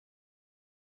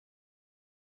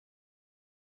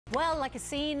Well, like a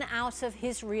scene out of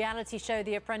his reality show,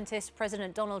 The Apprentice,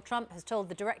 President Donald Trump has told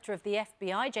the director of the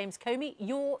FBI, James Comey,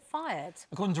 "You're fired."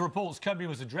 According to reports, Comey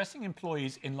was addressing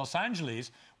employees in Los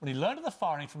Angeles when he learned of the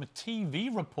firing from a TV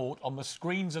report on the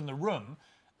screens in the room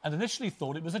and initially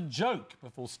thought it was a joke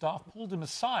before staff pulled him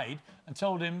aside and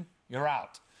told him, "You're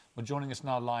out." Well, joining us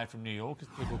now live from New York is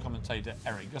political commentator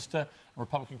Guster and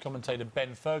Republican commentator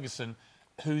Ben Ferguson,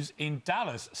 who's in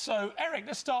Dallas. So, Eric,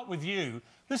 let's start with you.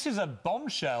 This is a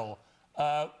bombshell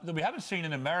that we haven't seen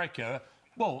in America,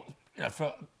 well,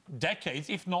 for decades,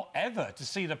 if not ever, to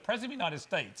see the President of the United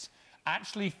States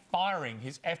actually firing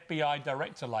his FBI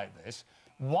director like this.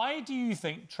 Why do you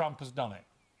think Trump has done it?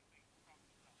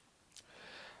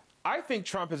 I think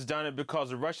Trump has done it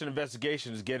because the Russian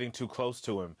investigation is getting too close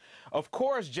to him. Of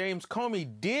course, James Comey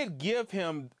did give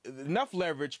him enough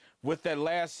leverage with that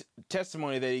last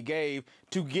testimony that he gave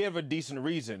to give a decent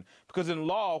reason. Because in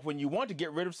law, when you want to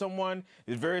get rid of someone,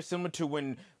 it's very similar to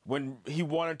when he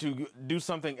wanted to do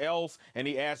something else and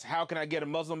he asked, how can I get a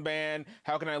Muslim ban?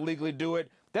 How can I legally do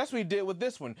it? That's what he did with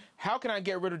this one. How can I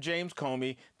get rid of James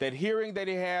Comey? That hearing that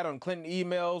he had on Clinton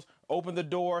emails opened the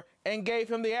door and gave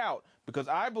him the out. Because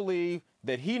I believe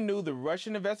that he knew the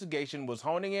Russian investigation was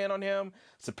honing in on him.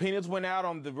 Subpoenas went out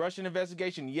on the Russian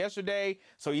investigation yesterday,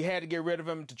 so he had to get rid of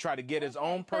him to try to get his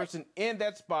own person in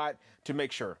that spot to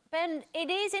make sure. Ben,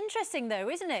 it is interesting, though,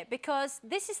 isn't it? Because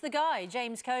this is the guy,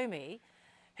 James Comey,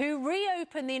 who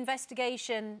reopened the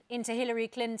investigation into Hillary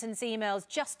Clinton's emails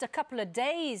just a couple of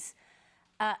days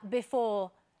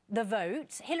before the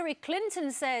vote. Hillary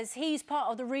Clinton says he's part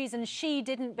of the reason she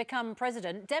didn't become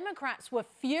president. Democrats were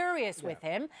furious with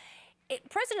him.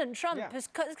 President Trump has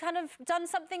kind of done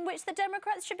something which the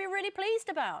Democrats should be really pleased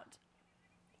about.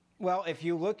 Well, if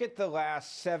you look at the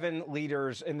last 7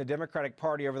 leaders in the Democratic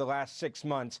Party over the last 6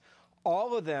 months,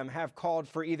 all of them have called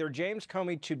for either James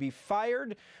Comey to be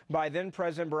fired by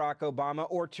then-President Barack Obama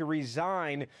or to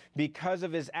resign because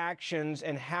of his actions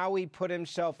and how he put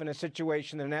himself in a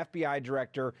situation that an FBI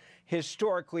director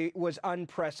historically was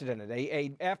unprecedented.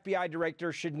 A FBI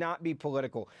director should not be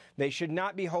political. They should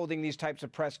not be holding these types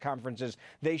of press conferences.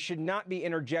 They should not be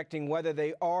interjecting whether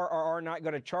they are or are not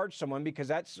going to charge someone, because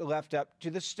that's left up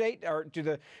to the state or to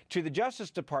the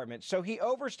Justice Department. So he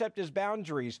overstepped his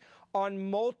boundaries on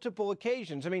multiple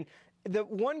occasions. I mean, the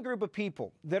one group of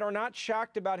people that are not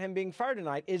shocked about him being fired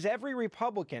tonight is every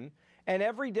Republican and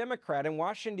every Democrat in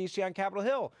Washington, D.C. on Capitol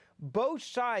Hill. Both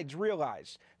sides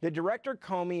realize that Director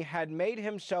Comey had made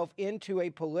himself into a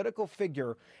political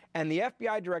figure, and the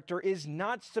FBI director is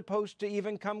not supposed to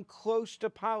even come close to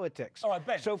politics. All right,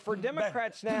 Ben. So for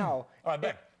Democrats now... All right,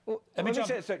 Ben. Let me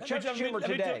say, so Chuck Schumer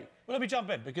today... Let me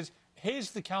jump in, because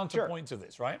here's the counterpoint to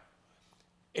this, right?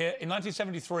 In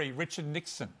 1973, Richard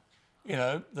Nixon, you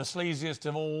know, the sleaziest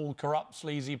of all corrupt,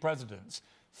 sleazy presidents,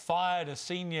 fired a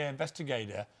senior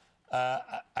investigator,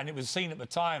 and it was seen at the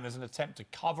time as an attempt to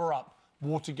cover up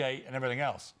Watergate and everything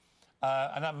else.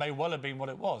 And that may well have been what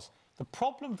it was. The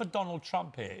problem for Donald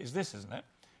Trump here is this, isn't it?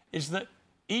 Is that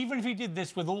even if he did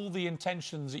this with all the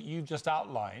intentions that you've just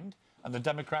outlined, and the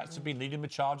Democrats have been leading the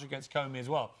charge against Comey as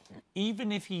well,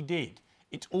 even if he did,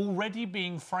 it's already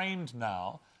being framed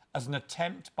now as an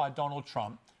attempt by Donald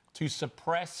Trump to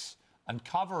suppress and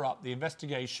cover up the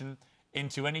investigation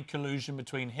into any collusion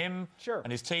between him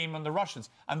and his team and the Russians.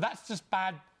 And that's just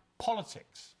bad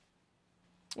politics.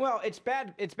 Well, it's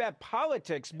bad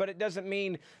politics, but it doesn't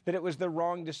mean that it was the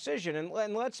wrong decision. And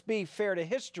let's be fair to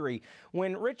history.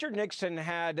 When Richard Nixon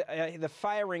had the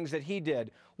firings that he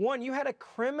did, one, you had a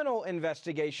criminal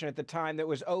investigation at the time that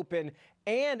was open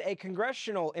and a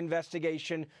congressional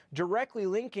investigation directly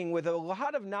linking with a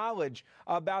lot of knowledge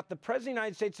about the President of the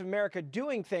United States of America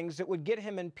doing things that would get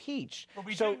him impeached.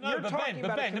 So you're talking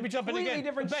about a completely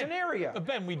different scenario. But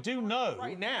Ben, we do know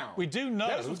right now. We do know.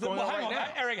 That's what's going on right now.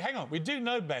 Eric, hang on. We do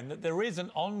know, Ben, that there is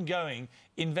an ongoing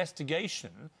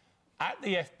investigation at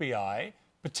the FBI,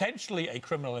 potentially a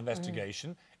criminal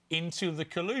investigation into the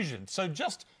collusion. So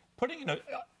just putting,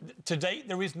 to date,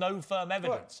 there is no firm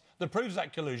evidence that proves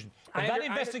that collusion. But that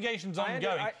investigation's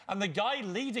ongoing, and the guy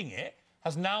leading it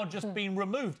has now just been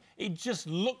removed. It just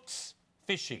looks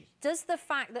fishy. Does the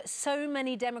fact that so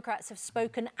many Democrats have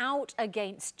spoken out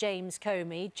against James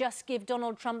Comey just give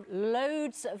Donald Trump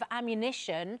loads of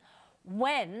ammunition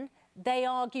when they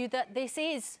argue that this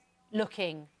is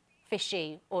looking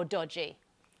fishy or dodgy?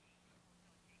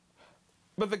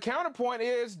 But the counterpoint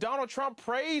is Donald Trump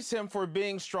praised him for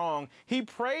being strong. He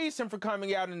praised him for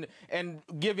coming out and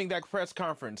giving that press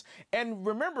conference. And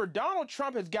remember, Donald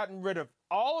Trump has gotten rid of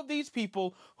all of these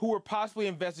people who were possibly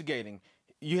investigating.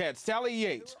 You had Sally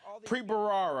Yates, Preet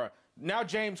Bharara, now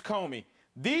James Comey.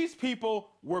 These people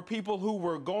were people who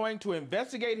were going to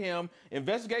investigate him,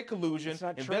 investigate collusion,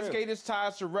 investigate his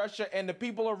ties to Russia and the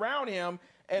people around him,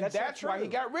 and that's why he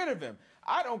got rid of him.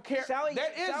 I don't care. Sally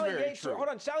very true. Hold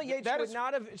on, Sally Yates would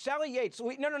not have. Sally Yates.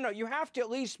 No. You have to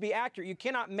at least be accurate. You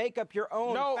cannot make up your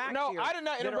own facts here. I did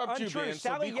not interrupt you, Ben.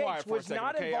 Sally so be quiet Yates for a was second,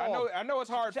 not okay? involved. I know it's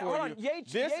hard for you.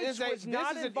 Yates was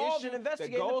not involved in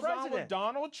investigating the president. That goes on with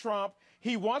Donald Trump.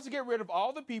 He wants to get rid of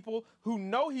all the people who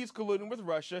know he's colluding with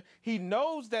Russia. He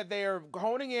knows that they are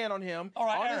honing in on him,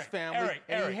 on his family,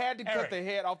 and he had to cut the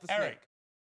head off the snake.